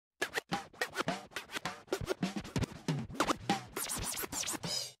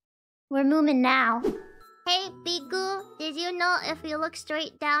We're moving now. Hey, Bigou, did you know if you look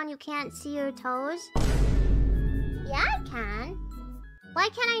straight down, you can't see your toes? Yeah, I can. Why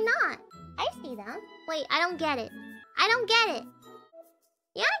can't I not? I see them. Wait, I don't get it. I don't get it.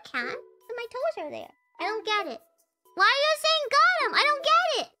 Yeah, I can. So my toes are there. I don't get it. Why are you saying got him? I don't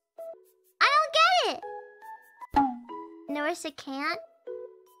get it. I don't get it. Narissa can't.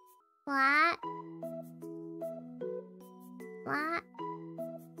 What? What?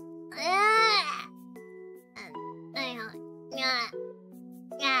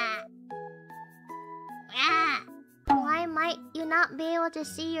 Why might you not be able to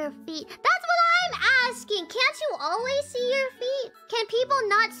see your feet? That's what I'm asking! Can't you always see your feet? Can people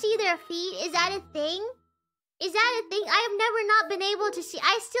not see their feet? Is that a thing? Is that a thing? I have never not been able to see.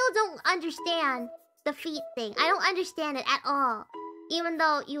 I still don't understand the feet thing. I don't understand it at all. Even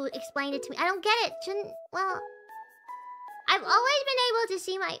though you explained it to me. I don't get it. Well... I've always been able to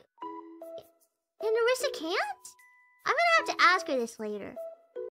see my... And Narissa can't? I'm gonna have to ask her this later.